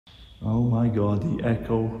Oh my God, the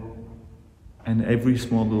echo. And every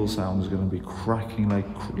small little sound is going to be cracking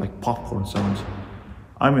like popcorn sounds.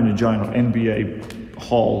 I'm in a giant NBA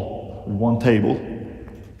hall with one table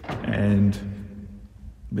and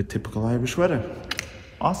with typical Irish weather.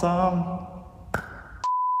 Awesome!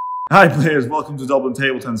 Hi players, welcome to Dublin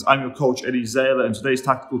Table Tennis. I'm your coach Eddie Zayla. In today's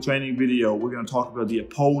tactical training video, we're going to talk about the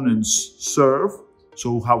opponent's serve.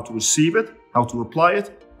 So how to receive it, how to apply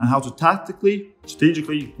it, and how to tactically,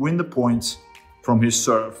 strategically win the points from his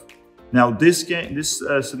serve. Now this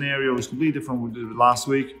scenario is completely different from what we did last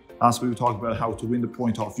week. Last week we talked about how to win the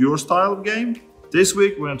point off your style of game. This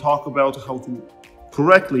week we're going to talk about how to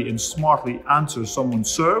correctly and smartly answer someone's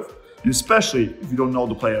serve, and especially if you don't know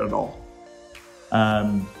the player at all.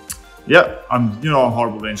 Yeah, I'm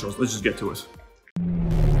horrible at intros. Let's just get to it.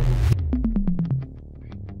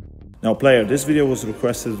 Now player, this video was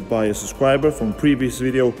requested by a subscriber from a previous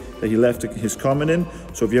video that he left his comment in.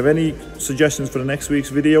 So if you have any suggestions for the next week's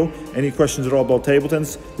video, any questions at all about table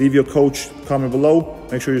tennis, leave your coach comment below.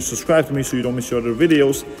 Make sure you subscribe to me so you don't miss your other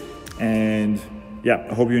videos. And yeah,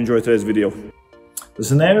 I hope you enjoyed today's video. The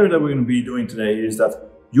scenario that we're going to be doing today is that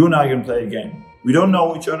you and I are going to play a game. We don't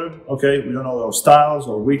know each other, okay? We don't know our styles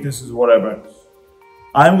or weaknesses or whatever.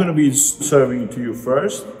 I'm going to be serving to you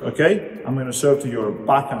first, okay? I'm going to serve to your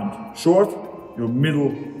backhand short, your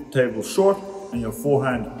middle table short, and your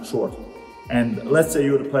forehand short. And let's say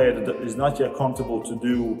you're the player that is not yet comfortable to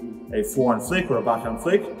do a forehand flick or a backhand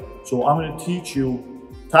flick. So I'm going to teach you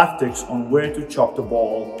tactics on where to chop the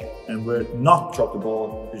ball and where not to chop the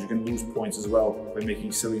ball, because you can lose points as well by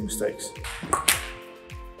making silly mistakes.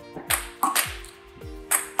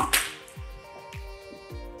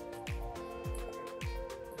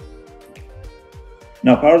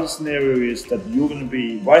 Now, part of the scenario is that you're going to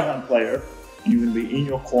be right-hand player and you're going to be in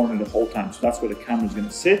your corner the whole time. So that's where the camera is going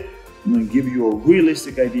to sit. I'm going to give you a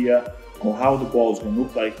realistic idea of how the ball is going to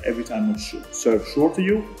look like every time I serve short to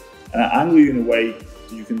you, and I angle you in a way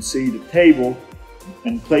that you can see the table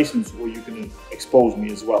and placements where you can expose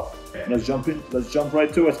me as well. Let's jump in. Let's jump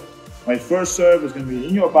right to it. My first serve is going to be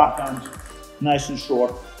in your backhand, nice and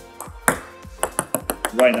short,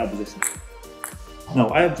 right in that position. Now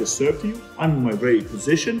I have just served to you, I'm in my ready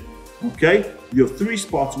position, okay? You have 3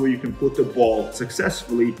 spots where you can put the ball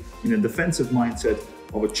successfully in a defensive mindset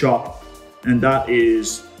of a chop, and that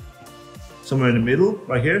is somewhere in the middle,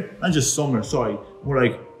 right here. Not just somewhere, sorry, more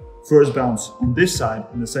like first bounce on this side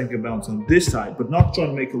and the second bounce on this side, but not trying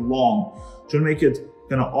to make it long, trying to make it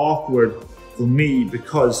kind of awkward for me,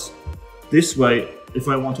 because this way, if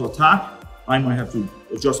I want to attack, I might have to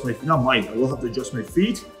adjust my, I will have to adjust my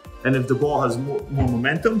feet. And if the ball has more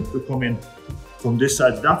momentum to come in from this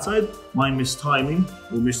side to that side, my mistiming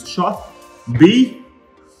will miss the shot. B,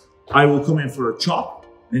 I will come in for a chop,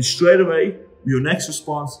 and straight away, your next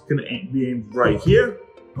response can be aimed right here,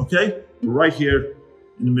 okay? Right here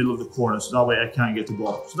in the middle of the corner, so that way I can't get the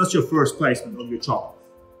ball. So that's your first placement of your chop,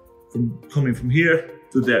 coming from here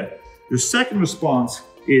to there. Your second response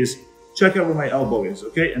is check out where my elbow is,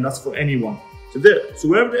 okay? And that's for anyone. So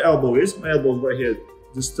wherever the elbow is, my elbow is right here.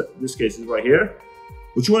 This case is right here.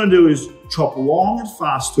 What you want to do is chop long and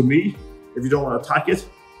fast to me if you don't want to attack it.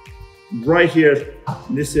 Right here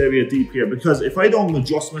in this area deep here, because if I don't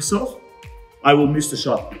adjust myself, I will miss the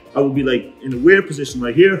shot. I will be like in a weird position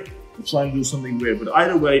right here and trying to do something weird. But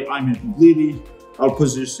either way, I'm in completely out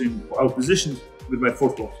positioned with my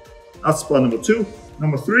footwork. That's spot number 2.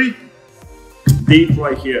 Number 3, deep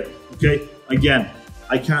right here. Okay, again,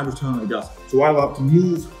 I can't return like that, so I will have to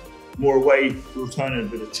move more away to return it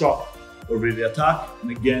with a chop or with the attack, and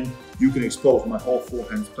again you can expose my whole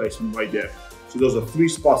forehand placement right there. So those are 3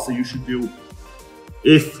 spots that you should do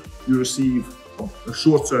if you receive a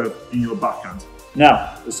short serve in your backhand.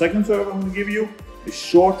 Now the second serve I'm going to give you is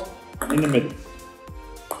short in the middle.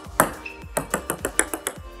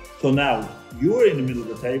 So now you're in the middle of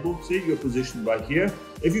the table, see you're positioned right here.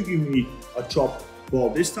 If you give me a chop ball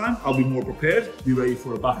this time, I'll be more prepared to be ready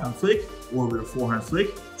for a backhand flick or with a forehand flick.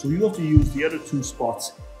 So you have to use the other 2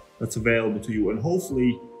 spots that's available to you, and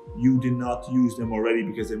hopefully you did not use them already,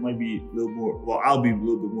 because they might be a little more, well, I'll be a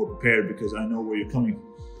little bit more prepared because I know where you're coming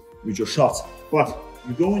with your shots. But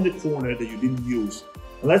you go in the corner that you didn't use,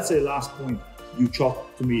 and let's say last point you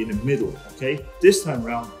chop to me in the middle, okay? This time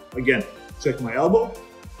around, again, check my elbow,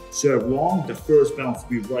 serve long, the first bounce will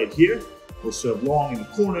be right here, or serve long in the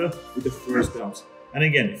corner with the first bounce. And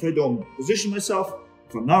again, if I don't position myself,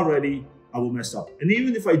 if I'm not ready, I will mess up. And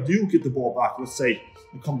even if I do get the ball back, let's say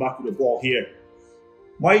I come back with the ball here,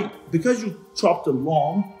 because you chopped it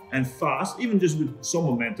long and fast, even just with some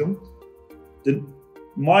momentum, then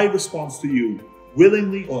my response to you,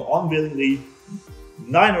 willingly or unwillingly,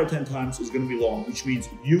 9 out of 10 times is going to be long, which means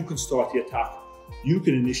you can start the attack, you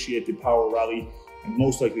can initiate the power rally, and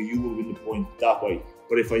most likely you will win the point that way.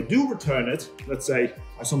 But if I do return it, let's say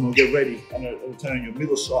someone will get ready and I return your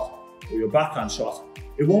middle shot or your backhand shot,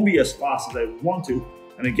 it won't be as fast as I would want to.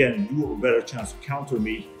 And again, you have a better chance to counter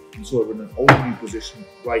me in sort of an opening position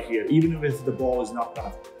right here. Even if the ball is not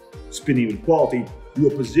that spinny with quality,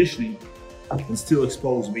 your positioning can still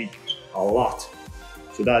expose me a lot.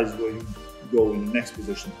 So that is where you go in the next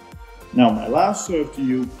position. Now, my last serve to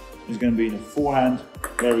you is going to be in the forehand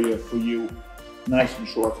area for you, nice and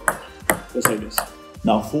short, just like this.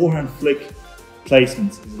 Now, forehand flick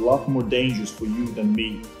placements is a lot more dangerous for you than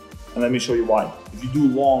me. And let me show you why. If you do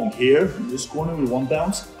long here in this corner with one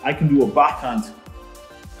bounce, I can do a backhand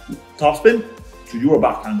topspin to your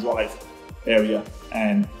backhand drive area.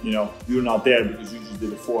 And you know, you're not there because you just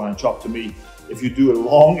did a forehand chop to me. If you do it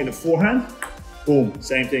long in a forehand, boom,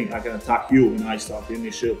 same thing. I can attack you and I start the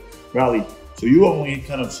initial rally. So you only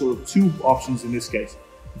kind of sort of two options in this case.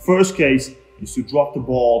 The first case is to drop the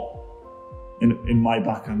ball in my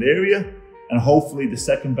backhand area, and hopefully the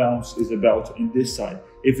second bounce is about in this side.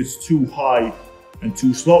 If it's too high and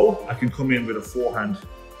too slow, I can come in with a forehand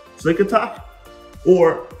flick attack,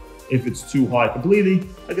 or if it's too high completely,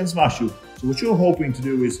 I can smash you. So what you're hoping to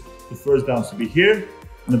do is the first bounce to be here,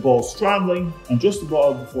 and the ball's traveling, and just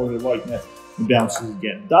above before the right net, it bounces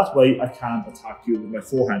again. That way I can't attack you with my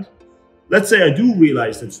forehand. Let's say I do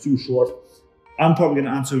realize that it's too short, I'm probably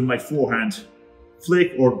gonna answer with my forehand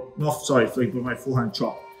flick, or not, sorry, flick, but my forehand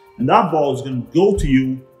chop. And that ball is gonna go to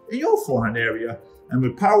you in your forehand area, and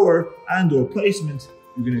with power and or placement,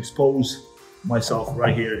 you can expose myself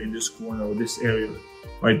right here in this corner or this area,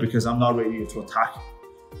 right? Because I'm not ready to attack.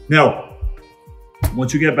 Now,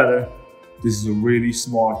 once you get better, this is a really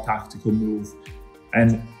smart tactical move,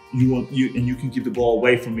 and you can keep the ball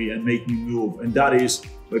away from me and make me move. And that is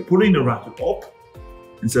by putting the racket up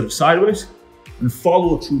instead of sideways, and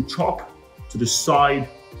follow through chop to the side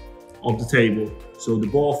of the table. So the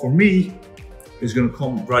ball for me is going to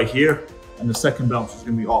come right here, and the second bounce is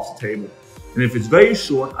going to be off the table. And if it's very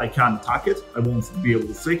short, I can't attack it. I won't be able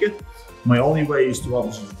to flick it. My only way is to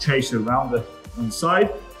obviously chase it around on the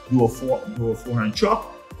side, do a forehand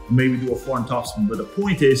chop, maybe do a forehand topspin. But the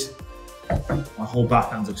point is, my whole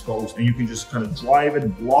backhand's exposed, and you can just kind of drive it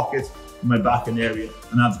and block it in my backhand area,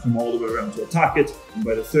 and I have to come all the way around to attack it. And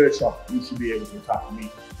by the third shot, you should be able to attack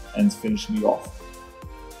me and finish me off.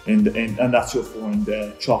 And that's your forehand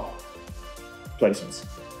chop placements.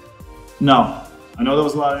 Now, I know that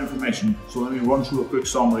was a lot of information, so let me run through a quick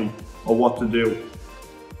summary of what to do.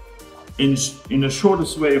 In the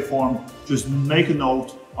shortest way of form, just make a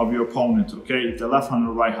note of your opponent, okay? If they're left hand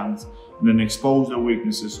or right hand, and then expose their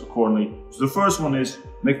weaknesses accordingly. So the first one is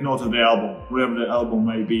make note of the elbow, wherever the elbow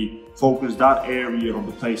may be. Focus that area of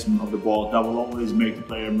the placement of the ball. That will always make the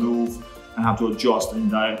player move and have to adjust,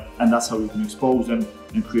 and that's how you can expose them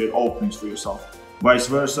and create openings for yourself. Vice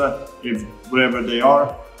versa, if wherever they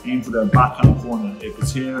are, aim for their backhand corner. If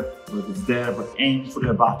it's here or if it's there, but aim for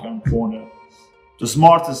their backhand corner. The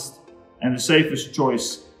smartest and the safest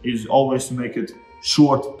choice is always to make it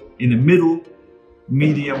short in the middle,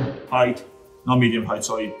 medium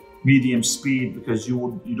speed, because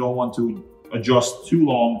you don't want to adjust too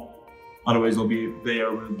long, otherwise they'll be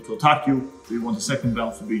there to attack you. So you want the second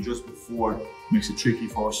bounce to be just before. It makes it tricky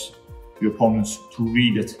for us, your opponents, to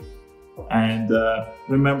read it. And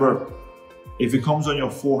remember, if it comes on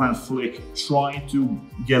your forehand flick, try to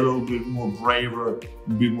get a little bit more braver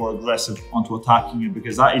and be more aggressive onto attacking it,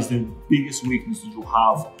 because that is the biggest weakness that you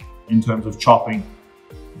have in terms of chopping.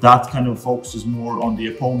 That kind of focuses more on the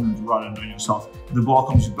opponent rather than yourself. If the ball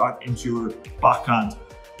comes back into your backhand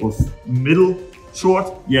or middle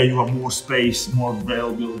short, yeah, you have more space, more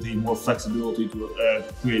availability, more flexibility to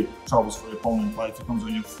create troubles for the opponent. But if it comes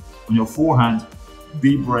on your forehand,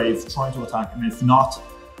 be brave, try to attack, and if not,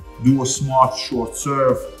 do a smart short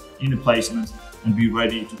serve in the placement and be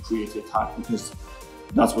ready to create the attack, because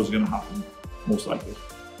that's what's going to happen most likely.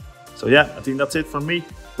 So yeah, I think that's it from me.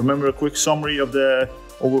 Remember a quick summary of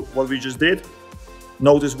what we just did.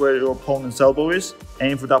 Notice where your opponent's elbow is,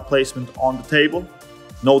 aim for that placement on the table.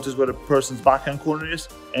 Notice where the person's backhand corner is,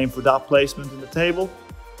 aim for that placement in the table.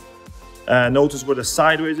 Notice where the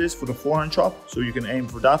sideways is for the forehand chop, so you can aim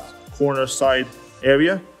for that corner side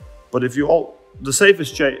area. But if the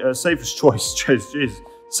safest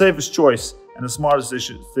choice and the smartest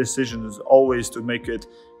decision is always to make it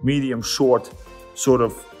medium short, sort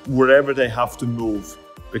of wherever they have to move.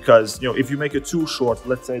 Because if you make it too short,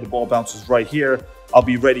 let's say the ball bounces right here, I'll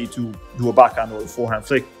be ready to do a backhand or a forehand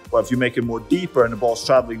flick. But if you make it more deeper and the ball's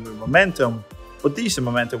traveling with momentum, but decent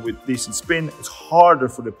momentum with decent spin. It's harder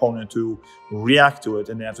for the opponent to react to it,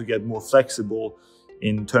 and they have to get more flexible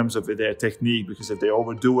in terms of their technique, because if they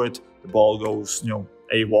overdo it, the ball goes,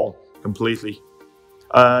 AWOL completely.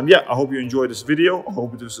 Yeah, I hope you enjoyed this video. I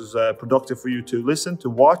hope this is productive for you to listen, to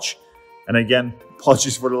watch. And again,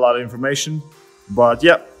 apologies for a lot of information, but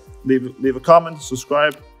yeah, leave a comment,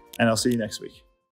 subscribe, and I'll see you next week.